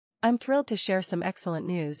I'm thrilled to share some excellent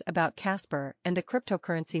news about Casper and the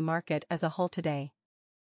cryptocurrency market as a whole today.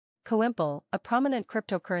 Coimple, a prominent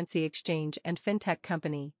cryptocurrency exchange and fintech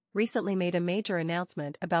company, recently made a major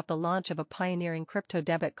announcement about the launch of a pioneering crypto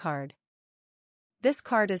debit card. This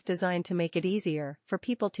card is designed to make it easier for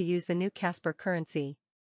people to use the new Casper currency.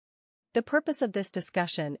 The purpose of this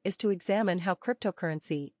discussion is to examine how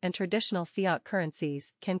cryptocurrency and traditional fiat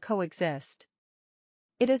currencies can coexist.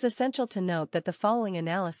 It is essential to note that the following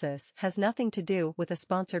analysis has nothing to do with a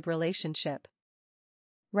sponsored relationship.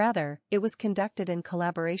 Rather, it was conducted in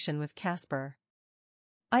collaboration with Casper.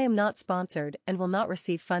 I am not sponsored and will not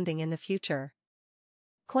receive funding in the future.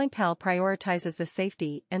 CoinPal prioritizes the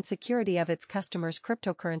safety and security of its customers'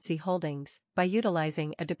 cryptocurrency holdings by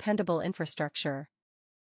utilizing a dependable infrastructure.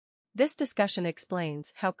 This discussion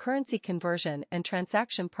explains how currency conversion and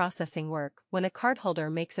transaction processing work when a cardholder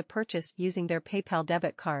makes a purchase using their PayPal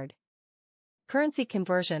debit card. Currency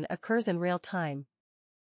conversion occurs in real time.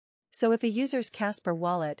 So if a user's Casper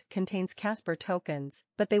wallet contains Casper tokens,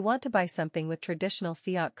 but they want to buy something with traditional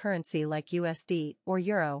fiat currency like USD or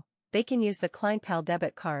Euro, they can use the CoinPal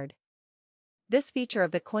debit card. This feature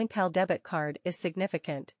of the CoinPal debit card is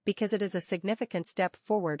significant because it is a significant step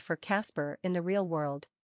forward for Casper in the real world.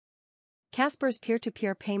 Casper's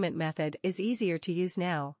peer-to-peer payment method is easier to use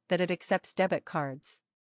now that it accepts debit cards.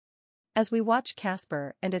 As we watch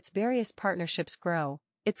Casper and its various partnerships grow,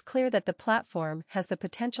 it's clear that the platform has the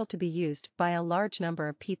potential to be used by a large number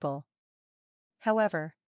of people.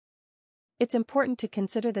 However, it's important to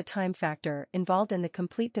consider the time factor involved in the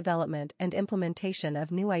complete development and implementation of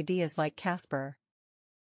new ideas like Casper.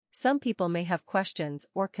 Some people may have questions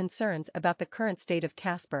or concerns about the current state of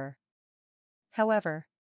Casper. However,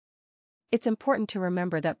 it's important to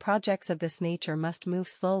remember that projects of this nature must move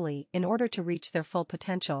slowly in order to reach their full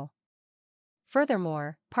potential.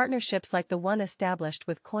 Furthermore, partnerships like the one established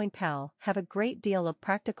with CoinPal have a great deal of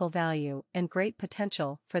practical value and great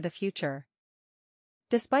potential for the future.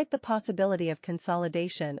 Despite the possibility of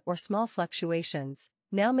consolidation or small fluctuations,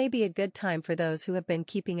 now may be a good time for those who have been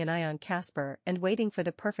keeping an eye on Casper and waiting for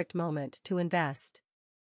the perfect moment to invest.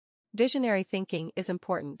 Visionary thinking is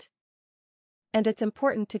important. And it's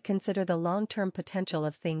important to consider the long-term potential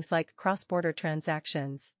of things like cross-border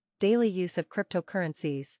transactions, daily use of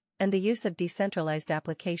cryptocurrencies, and the use of decentralized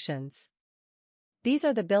applications. These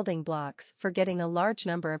are the building blocks for getting a large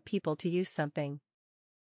number of people to use something.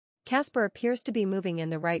 Casper appears to be moving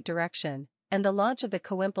in the right direction, and the launch of the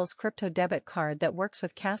Coimple's crypto debit card that works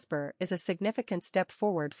with Casper is a significant step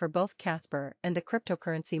forward for both Casper and the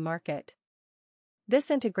cryptocurrency market. This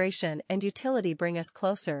integration and utility bring us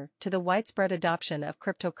closer to the widespread adoption of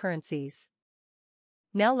cryptocurrencies.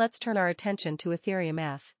 Now let's turn our attention to Ethereum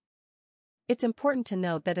ETH. It's important to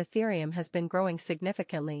note that Ethereum has been growing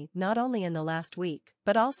significantly not only in the last week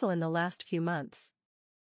but also in the last few months.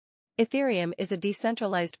 Ethereum is a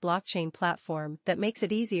decentralized blockchain platform that makes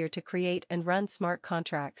it easier to create and run smart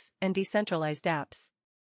contracts and decentralized apps.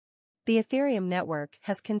 The Ethereum network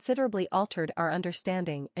has considerably altered our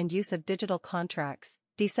understanding and use of digital contracts,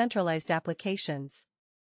 decentralized applications,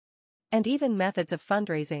 and even methods of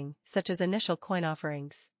fundraising, such as initial coin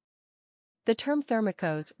offerings. The term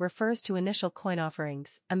thermicos refers to initial coin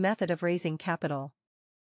offerings, a method of raising capital.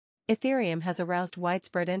 Ethereum has aroused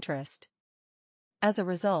widespread interest. As a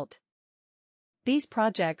result, these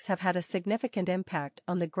projects have had a significant impact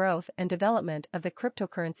on the growth and development of the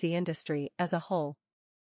cryptocurrency industry as a whole.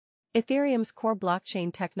 Ethereum's core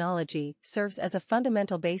blockchain technology serves as a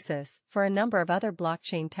fundamental basis for a number of other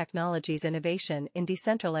blockchain technologies' innovation in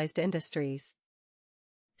decentralized industries,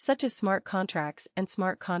 such as smart contracts and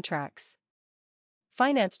smart contracts.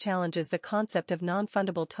 Finance challenges the concept of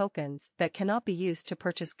non-fungible tokens that cannot be used to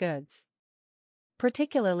purchase goods.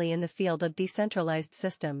 Particularly in the field of decentralized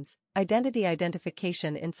systems, identity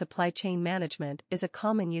identification in supply chain management is a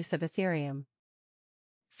common use of Ethereum.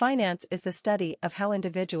 Finance is the study of how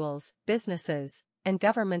individuals, businesses, and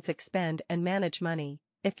governments expend and manage money.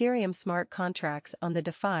 Ethereum smart contracts on the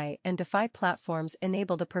DeFi and DeFi platforms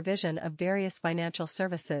enable the provision of various financial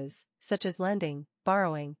services, such as lending,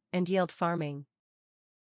 borrowing, and yield farming.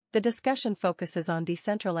 The discussion focuses on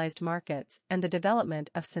decentralized markets and the development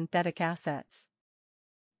of synthetic assets.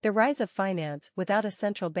 The rise of finance without a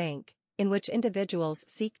central bank, in which individuals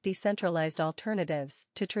seek decentralized alternatives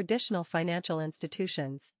to traditional financial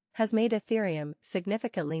institutions, has made Ethereum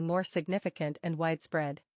significantly more significant and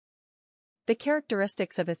widespread. The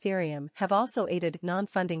characteristics of Ethereum have also aided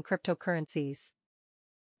non-funding cryptocurrencies.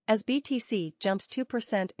 As BTC jumps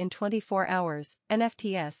 2% in 24 hours,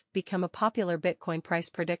 NFTs become a popular Bitcoin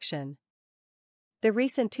price prediction. The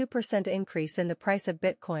recent 2% increase in the price of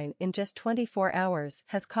Bitcoin in just 24 hours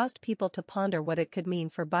has caused people to ponder what it could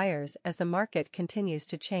mean for buyers as the market continues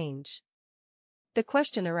to change. The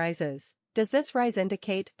question arises, does this rise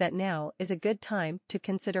indicate that now is a good time to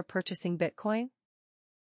consider purchasing Bitcoin?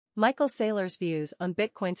 Michael Saylor's views on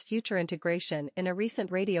Bitcoin's future integration. In a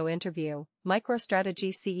recent radio interview,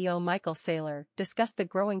 MicroStrategy CEO Michael Saylor discussed the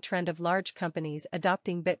growing trend of large companies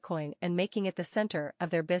adopting Bitcoin and making it the center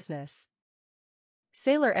of their business.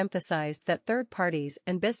 Saylor emphasized that third parties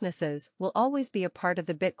and businesses will always be a part of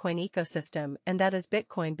the Bitcoin ecosystem and that as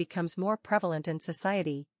Bitcoin becomes more prevalent in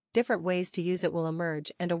society, different ways to use it will emerge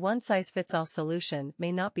and a one-size-fits-all solution may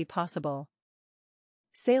not be possible.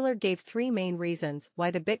 Saylor gave three main reasons why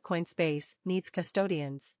the Bitcoin space needs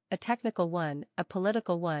custodians: a technical one, a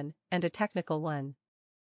political one, and a technical one.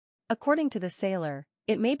 According to the Saylor,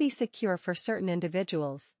 it may be secure for certain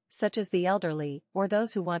individuals, such as the elderly or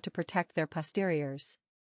those who want to protect their posteriors.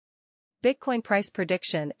 Bitcoin price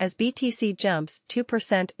prediction: as BTC jumps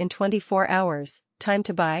 2% in 24 hours, time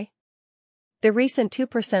to buy? The recent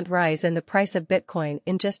 2% rise in the price of Bitcoin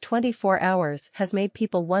in just 24 hours has made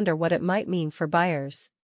people wonder what it might mean for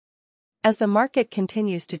buyers. As the market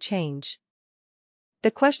continues to change,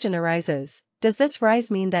 the question arises, does this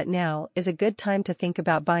rise mean that now is a good time to think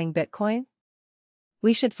about buying Bitcoin?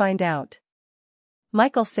 We should find out.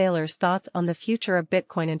 Michael Saylor's thoughts on the future of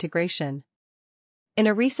Bitcoin integration. In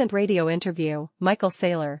a recent radio interview, Michael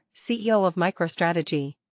Saylor, CEO of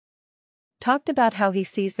MicroStrategy, talked about how he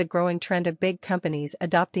sees the growing trend of big companies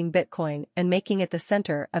adopting Bitcoin and making it the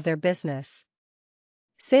center of their business.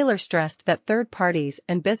 Saylor stressed that third parties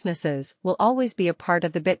and businesses will always be a part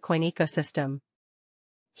of the Bitcoin ecosystem.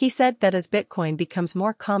 He said that as Bitcoin becomes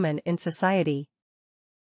more common in society,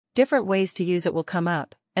 different ways to use it will come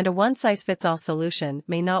up, and a one-size-fits-all solution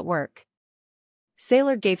may not work.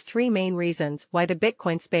 Saylor gave three main reasons why the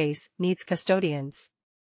Bitcoin space needs custodians: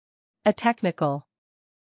 a technical,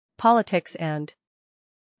 politics, and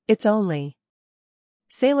it's only.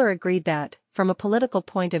 Saylor agreed that, from a political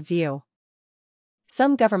point of view,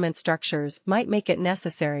 some government structures might make it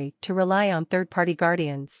necessary to rely on third-party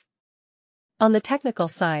guardians. On the technical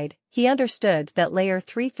side, he understood that Layer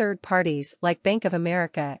 3 third parties like Bank of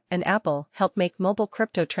America and Apple help make mobile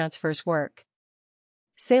crypto transfers work.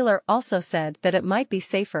 Saylor also said that it might be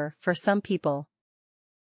safer for some people,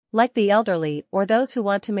 like the elderly or those who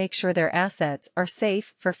want to make sure their assets are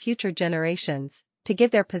safe for future generations, to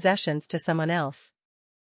give their possessions to someone else.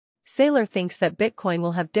 Saylor thinks that Bitcoin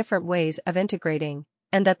will have different ways of integrating,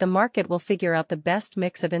 and that the market will figure out the best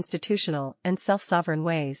mix of institutional and self-sovereign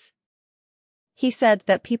ways. He said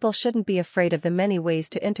that people shouldn't be afraid of the many ways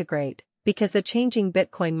to integrate, because the changing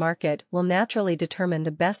Bitcoin market will naturally determine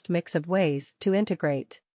the best mix of ways to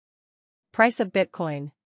integrate. Price of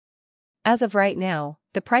Bitcoin. As of right now,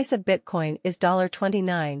 the price of Bitcoin is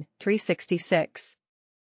 $29,366.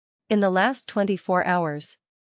 In the last 24 hours,